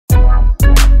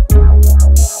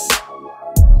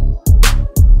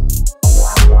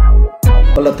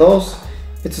Hola a todos,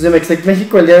 esto es de Note8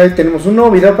 México. El día de hoy tenemos un nuevo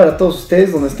video para todos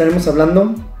ustedes donde estaremos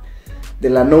hablando de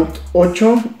la Note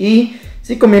 8 y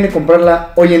si conviene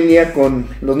comprarla hoy en día con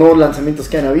los nuevos lanzamientos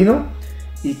que han habido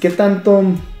y qué tanto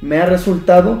me ha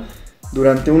resultado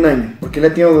durante un año, porque la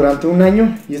he tenido durante un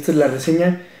año y esta es la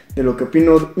reseña de lo que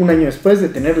opino un año después de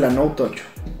tener la Note 8.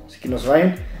 Así que no se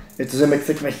vayan, esto es de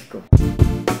Note8 México.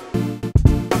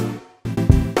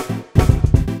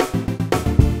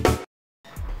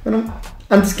 Bueno,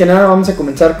 antes que nada vamos a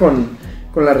comenzar con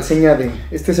la reseña de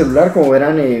este celular. Como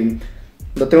verán,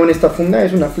 lo tengo en esta funda,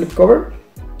 es una flip cover.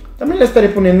 También la estaré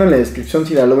poniendo en la descripción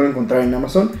si la logro encontrar en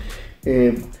Amazon,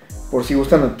 por si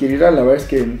gustan adquirirla. La verdad es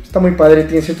que está muy padre,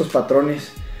 tiene ciertos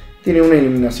patrones, tiene una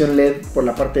iluminación LED por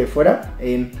la parte de fuera.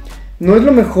 No es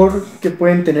lo mejor que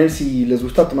pueden tener si les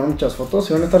gusta tomar muchas fotos.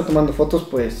 Si van a estar tomando fotos,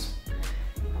 pues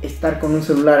estar con un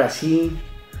celular así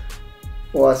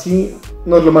o así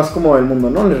no es lo más cómodo del mundo,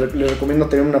 ¿no? Les recomiendo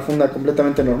tener una funda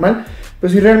completamente normal,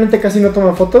 pero si realmente casi no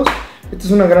toman fotos, esta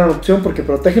es una gran opción porque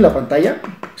protege la pantalla.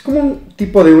 Es como un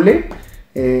tipo de hule,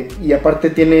 y aparte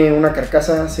tiene una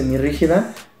carcasa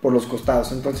semirrígida por los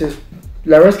costados, entonces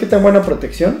la verdad es que tiene buena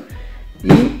protección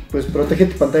y pues protege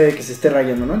tu pantalla de que se esté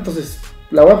rayando, ¿no? Entonces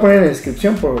la voy a poner en la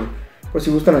descripción por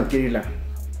si gustan adquirirla.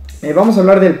 Vamos a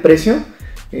hablar del precio.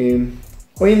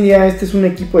 Hoy en día este es un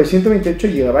equipo de 128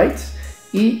 GB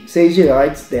y 6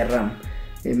 GB de RAM.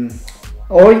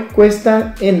 Hoy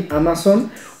cuesta en Amazon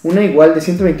una igual de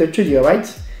 128 GB,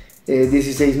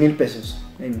 16,000 pesos.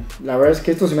 La verdad es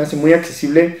que esto se me hace muy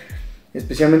accesible,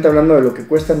 especialmente hablando de lo que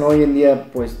cuestan hoy en día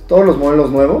pues todos los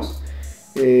modelos nuevos.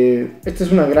 Esta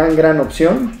es una gran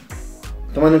opción,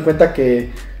 tomando en cuenta que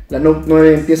la Note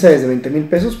 9 empieza desde 20,000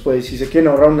 pesos, pues si se quieren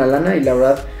ahorrar una lana, y la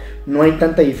verdad no hay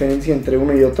tanta diferencia entre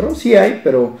uno y otro. Sí hay,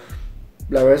 pero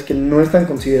la verdad es que no es tan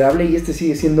considerable y este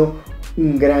sigue siendo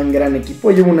un gran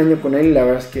equipo. Llevo un año con él y la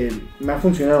verdad es que me ha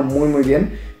funcionado muy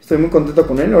bien. Estoy muy contento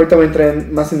con él. Ahorita voy a entrar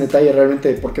más en detalle realmente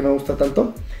de por qué me gusta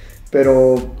tanto.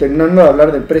 Pero terminando de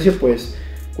hablar del precio, pues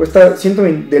cuesta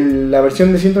 120, de la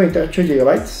versión de 128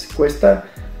 GB cuesta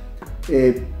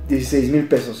 16,000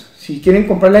 pesos. Si quieren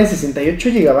comprarla de 68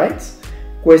 GB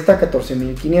cuesta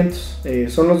 14,500.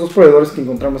 Son los dos proveedores que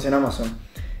encontramos en Amazon.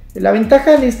 La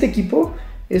ventaja de este equipo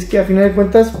es que a final de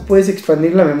cuentas puedes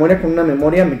expandir la memoria con una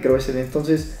memoria micro SD.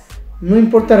 Entonces no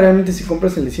importa realmente si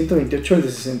compras el de 128 o el de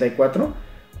 64,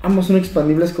 ambos son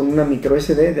expandibles con una micro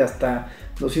SD de hasta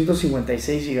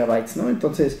 256 GB, ¿no?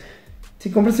 Entonces si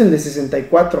compras el de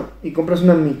 64 y compras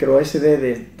una micro SD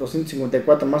de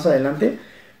 254 más adelante,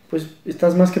 pues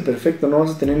estás más que perfecto, no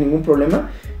vas a tener ningún problema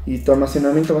y tu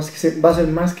almacenamiento va a ser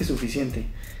más que suficiente.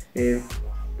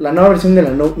 La nueva versión de la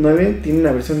Note 9 tiene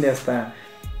una versión de hasta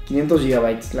 500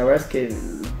 GB. La verdad es que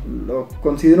lo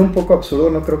considero un poco absurdo.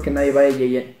 No creo que nadie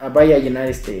vaya a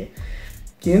llenar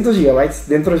 500 GB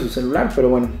dentro de su celular, pero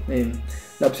bueno,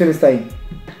 la opción está ahí.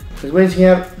 Les voy a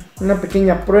enseñar una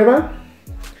pequeña prueba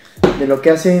de lo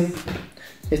que hace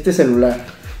este celular.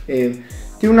 Tiene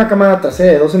una cámara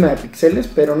trasera de 12 megapíxeles,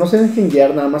 pero no se dejen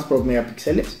guiar nada más por los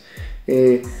megapíxeles.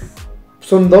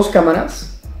 Son dos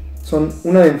cámaras, son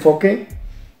una de enfoque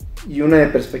y una de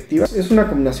perspectiva. Es una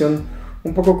combinación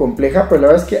un poco compleja, pero la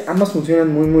verdad es que ambas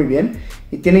funcionan muy bien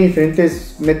y tienen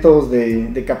diferentes métodos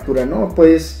de captura, ¿no?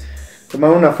 Puedes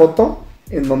tomar una foto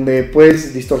en donde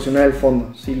puedes distorsionar el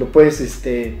fondo, ¿sí? Lo puedes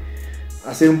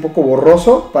hacer un poco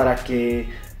borroso para que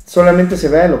solamente se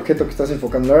vea el objeto que estás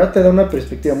enfocando. La verdad te da una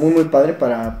perspectiva muy padre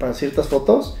para ciertas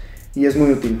fotos y es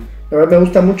muy útil. La verdad me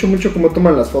gusta mucho cómo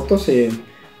toman las fotos.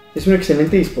 Es un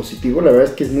excelente dispositivo, la verdad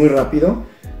es que es muy rápido.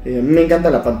 A mí me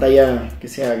encanta la pantalla que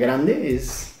sea grande,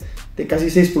 es de casi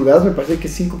 6 pulgadas, me parece que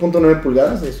es 5.9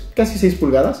 pulgadas, es casi 6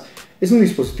 pulgadas. Es un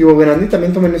dispositivo grande,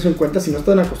 también tomen eso en cuenta. Si no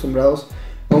están acostumbrados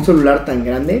a un celular tan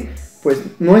grande, pues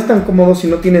no es tan cómodo si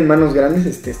no tienen manos grandes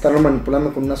estarlo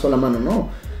manipulando con una sola mano, ¿no?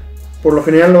 Por lo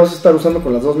general lo vas a estar usando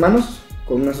con las dos manos,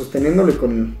 con una sosteniéndolo y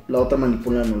con la otra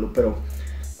manipulándolo, pero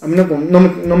a mí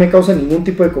no me causa ningún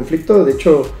tipo de conflicto. De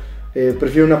hecho,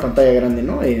 prefiero una pantalla grande,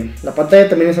 ¿no? La pantalla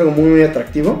también es algo muy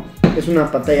atractivo. Es una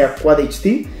pantalla Quad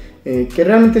HD, que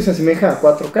realmente se asemeja a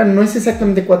 4K. No es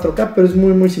exactamente 4K, pero es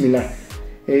muy similar.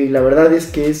 Y la verdad es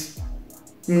que es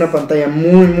una pantalla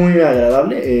muy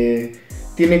agradable.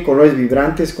 Tiene colores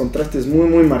vibrantes, contrastes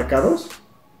muy marcados.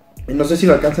 No sé si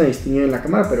lo alcanzan a distinguir en la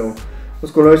cámara, pero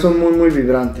los colores son muy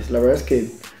vibrantes. La verdad es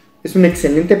que es una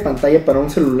excelente pantalla para un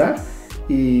celular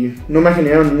y no me ha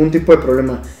generado ningún tipo de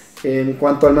problema. En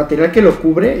cuanto al material que lo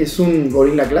cubre, es un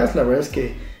Gorilla Glass. La verdad es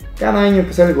que cada año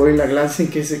que sale el Gorilla Glass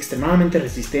dicen que es extremadamente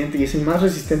resistente y es el más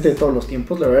resistente de todos los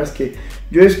tiempos. La verdad es que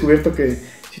yo he descubierto que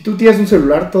si tú tiras un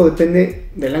celular, todo depende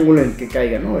del ángulo en el que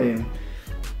caiga, ¿no?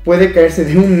 puede caerse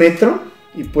de 1 metro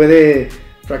y puede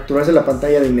fracturarse la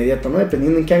pantalla de inmediato, ¿no?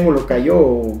 Dependiendo en qué ángulo cayó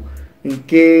o en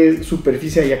qué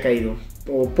superficie haya caído.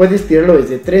 O puedes tirarlo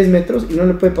desde 3 metros y no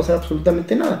le puede pasar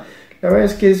absolutamente nada. La verdad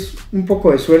es que es un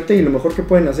poco de suerte y lo mejor que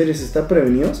pueden hacer es estar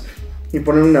prevenidos y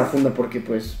poner una funda, porque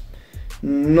pues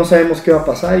no sabemos qué va a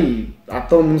pasar y a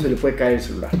todo el mundo se le puede caer el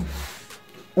celular.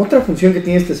 Otra función que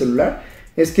tiene este celular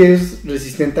es que es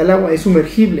resistente al agua, es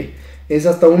sumergible, es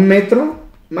hasta 1 metro,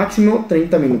 máximo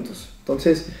 30 minutos.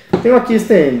 Entonces tengo aquí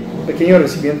este pequeño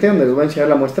recipiente donde les voy a enseñar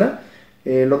la muestra.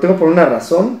 Lo tengo por una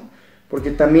razón,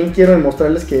 porque también quiero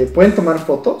demostrarles que pueden tomar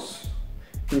fotos,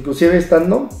 inclusive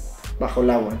estando bajo el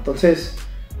agua. Entonces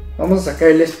vamos a sacar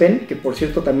el S Pen, que por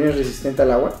cierto también es resistente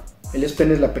al agua. El S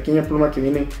Pen es la pequeña pluma que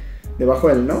viene debajo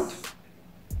del Note.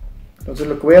 Entonces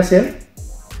lo que voy a hacer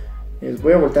es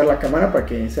voy a voltear la cámara para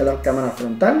que sea la cámara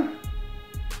frontal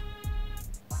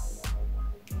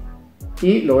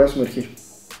y lo voy a sumergir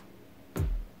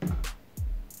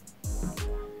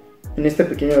en este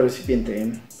pequeño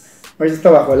recipiente. Ahora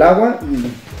está bajo el agua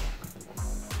y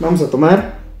vamos a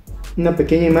tomar una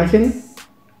pequeña imagen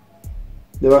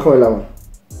debajo del agua.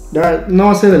 Ya no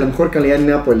va a ser de la mejor calidad ni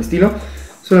nada por el estilo,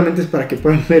 solamente es para que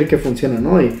puedan ver que funciona,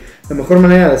 ¿no? Y la mejor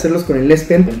manera de hacerlos con el S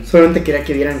Pen, solamente quería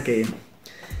que vieran que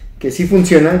sí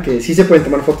funciona, que sí se pueden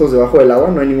tomar fotos debajo del agua,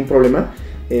 no hay ningún problema.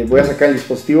 Voy a sacar el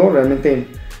dispositivo, realmente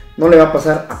no le va a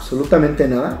pasar absolutamente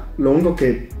nada. Lo único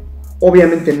que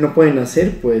obviamente no pueden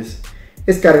hacer pues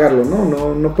es cargarlo,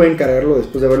 ¿no? No pueden cargarlo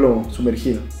después de haberlo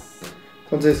sumergido.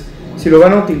 Entonces, si lo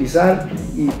van a utilizar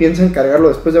y piensan cargarlo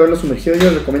después de haberlo sumergido, yo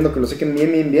les recomiendo que lo sequen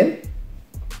bien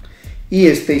y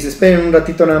se esperen un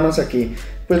ratito nada más a que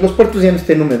pues los puertos ya no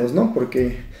estén húmedos, ¿no?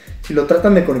 Porque si lo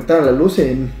tratan de conectar a la luz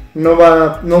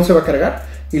no se va a cargar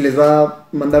y les va a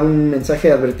mandar un mensaje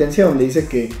de advertencia donde dice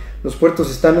que los puertos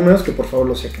están húmedos, que por favor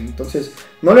lo sequen. Entonces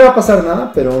no le va a pasar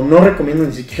nada, pero no recomiendo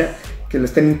ni siquiera que lo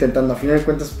estén intentando. A final de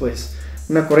cuentas pues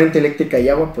una corriente eléctrica y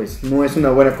agua pues no es una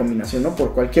buena combinación, ¿no?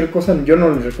 Por cualquier cosa yo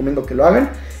no les recomiendo que lo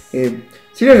hagan.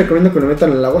 Sí les recomiendo que lo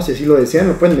metan al agua si así lo desean,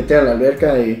 lo pueden meter a la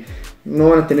alberca y no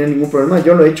van a tener ningún problema.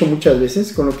 Yo lo he hecho muchas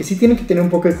veces. Con lo que sí tienen que tener un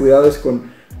poco de cuidado es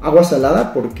con agua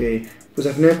salada, porque pues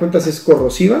a final de cuentas es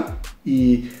corrosiva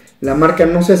y la marca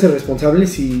no se hace responsable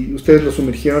si ustedes lo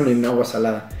sumergieron en agua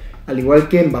salada, al igual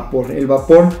que en vapor. El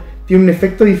vapor tiene un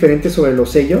efecto diferente sobre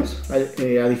los sellos,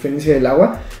 a diferencia del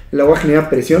agua. El agua genera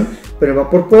presión, pero el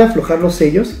vapor puede aflojar los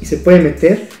sellos y se puede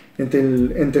meter entre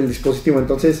el dispositivo.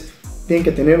 Entonces tienen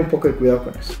que tener un poco de cuidado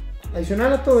con eso.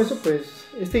 Adicional a todo eso, pues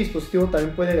este dispositivo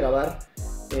también puede grabar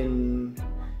en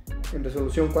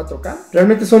resolución 4K.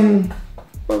 Realmente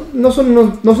no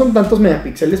son tantos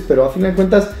megapíxeles, pero a fin de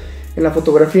cuentas en la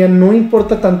fotografía no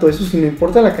importa tanto eso, sino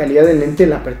importa la calidad del lente,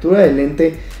 la apertura del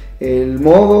lente, el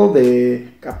modo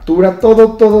de captura,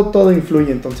 todo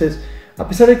influye. Entonces, a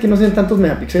pesar de que no sean tantos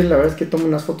megapíxeles, la verdad es que toma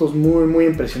unas fotos muy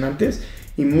impresionantes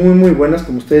y muy buenas,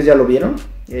 como ustedes ya lo vieron.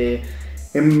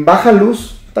 En baja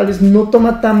luz tal vez no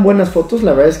toma tan buenas fotos.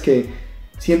 La verdad es que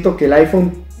siento que el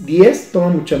iPhone 10 toma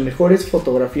muchas mejores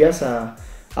fotografías a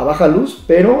baja luz,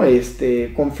 pero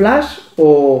con flash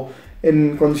o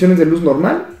en condiciones de luz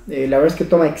normal, la verdad es que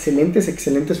toma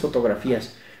excelentes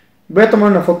fotografías. Voy a tomar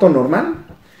una foto normal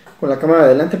con la cámara de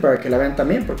adelante para que la vean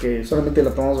también, porque solamente la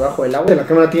tomamos bajo el agua. La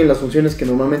cámara tiene las funciones que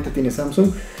normalmente tiene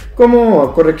Samsung,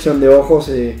 como corrección de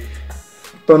ojos,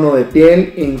 tono de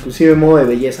piel e inclusive modo de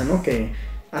belleza, ¿no? Que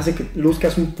hace que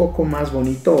luzcas un poco más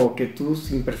bonito o que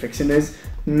tus imperfecciones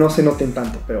no se noten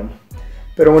tanto,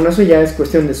 pero bueno, eso ya es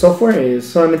cuestión de software.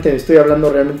 Solamente estoy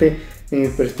hablando realmente de mi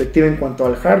perspectiva en cuanto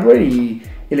al hardware y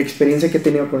la experiencia que he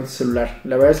tenido con este celular.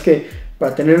 La verdad es que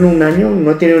para tenerlo un año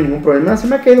no he tenido ningún problema. Se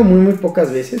me ha caído muy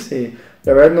pocas veces.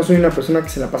 La verdad no soy una persona que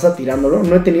se la pasa tirándolo.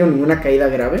 No he tenido ninguna caída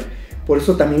grave. Por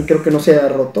eso también creo que no se ha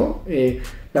roto.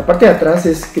 La parte de atrás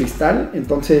es cristal,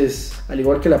 entonces, al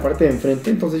igual que la parte de enfrente.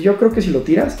 Entonces yo creo que si lo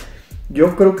tiras,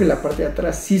 yo creo que la parte de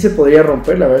atrás sí se podría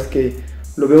romper. La verdad es que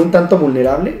lo veo un tanto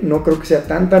vulnerable. No creo que sea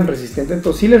tan resistente.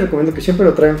 Entonces sí les recomiendo que siempre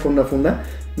lo traigan con una funda.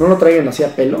 No lo traigan así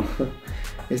a pelo.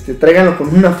 Tráiganlo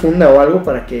con una funda o algo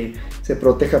para que se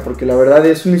proteja, porque la verdad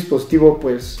es un dispositivo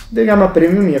pues de gama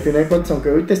premium y a final de cuentas, aunque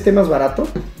ahorita esté más barato,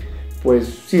 pues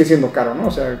sigue siendo caro, ¿no?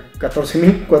 O sea,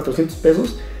 14,400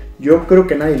 pesos, yo creo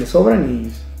que a nadie le sobran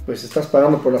y pues estás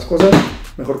pagando por las cosas,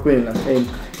 mejor cuídenlas.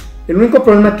 El único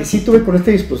problema que sí tuve con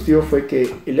este dispositivo fue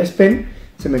que el S Pen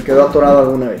se me quedó atorado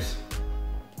alguna vez.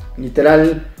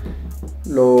 Literal,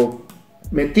 lo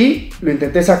metí, lo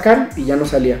intenté sacar y ya no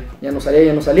salía.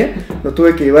 Lo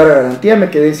tuve que llevar a garantía,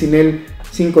 me quedé sin él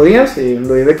 5 días,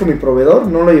 lo llevé con mi proveedor,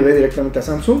 no lo llevé directamente a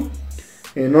Samsung.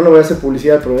 No le voy a hacer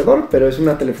publicidad al proveedor, pero es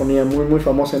una telefonía muy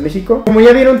famosa en México. Como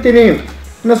ya vieron, tiene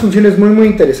unas funciones muy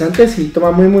interesantes y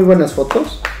toma muy buenas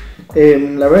fotos.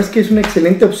 La verdad es que es una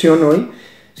excelente opción hoy.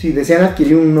 Si desean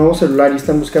adquirir un nuevo celular y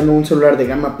están buscando un celular de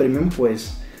gama premium,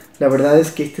 pues la verdad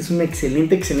es que esta es una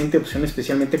excelente opción,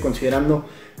 especialmente considerando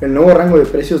el nuevo rango de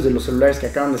precios de los celulares que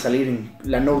acaban de salir en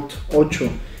la Note 8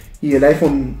 y el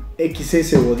iPhone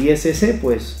XS o 10S.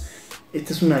 Pues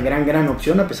esta es una gran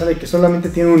opción, a pesar de que solamente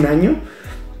tiene un año.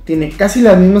 Tiene casi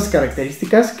las mismas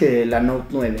características que la Note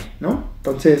 9, ¿no?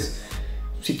 Entonces,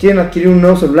 si quieren adquirir un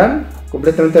nuevo celular,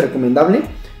 completamente recomendable.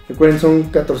 Recuerden, son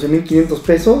 14,500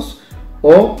 pesos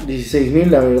o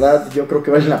 16,000. La verdad, yo creo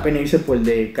que vale la pena irse por el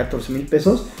de 14,000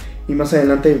 pesos. Y más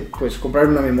adelante, pues comprar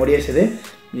una memoria SD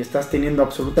y estás teniendo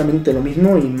absolutamente lo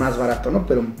mismo y más barato, ¿no?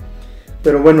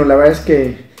 Pero bueno, la verdad es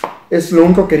que es lo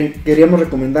único que queríamos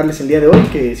recomendarles el día de hoy,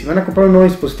 que si van a comprar un nuevo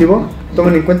dispositivo,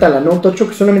 tomen en cuenta la Note 8,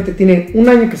 que solamente tiene un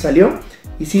año que salió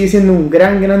y sigue siendo un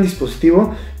gran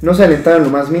dispositivo. No se alentaron lo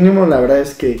más mínimo. La verdad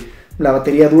es que la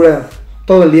batería dura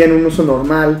todo el día en un uso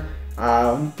normal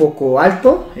a un poco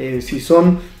alto. Si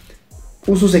son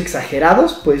usos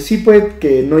exagerados, pues sí puede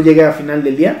que no llegue a final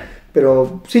del día,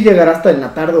 pero sí llegará hasta en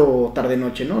la tarde o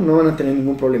tarde-noche, ¿no? No van a tener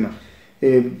ningún problema.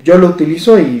 Yo lo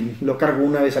utilizo y lo cargo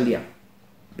una vez al día.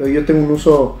 Pero yo tengo un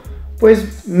uso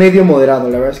pues medio moderado,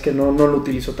 la verdad es que no lo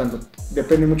utilizo tanto,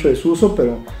 depende mucho de su uso,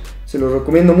 pero se los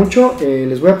recomiendo mucho.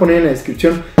 Les voy a poner en la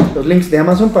descripción los links de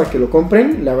Amazon para que lo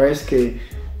compren. La verdad es que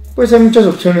pues hay muchas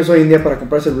opciones hoy en día para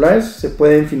comprar celulares, se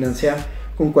pueden financiar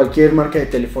con cualquier marca de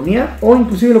telefonía o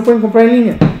inclusive lo pueden comprar en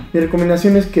línea. Mi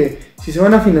recomendación es que si se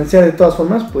van a financiar de todas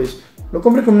formas, pues lo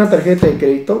compren con una tarjeta de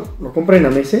crédito, lo compren a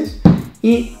meses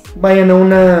y vayan a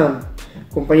una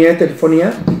compañía de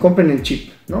telefonía y compren el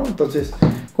chip, ¿no? Entonces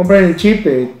compren el chip,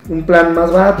 un plan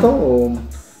más barato o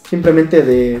simplemente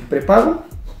de prepago,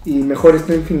 y mejor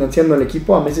estén financiando el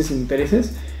equipo a meses sin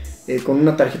intereses con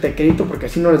una tarjeta de crédito, porque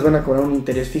así no les van a cobrar un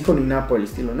interés fijo ni nada por el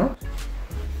estilo, ¿no?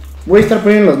 Voy a estar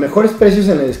poniendo los mejores precios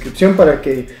en la descripción para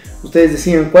que ustedes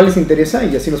decidan cuál les interesa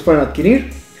y así los puedan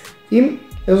adquirir. Y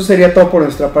eso sería todo por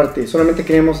nuestra parte. Solamente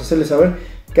queríamos hacerles saber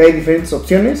que hay diferentes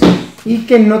opciones y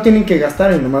que no tienen que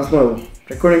gastar en lo más nuevo.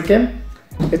 Recuerden que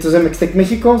esto es MXTech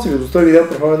México. Si les gustó el video,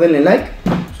 por favor denle like,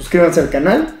 suscríbanse al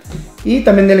canal y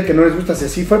también denle que no les gusta si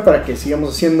así fue, para que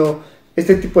sigamos haciendo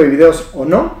este tipo de videos o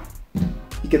no.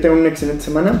 Y que tengan una excelente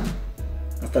semana.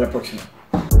 Hasta la próxima.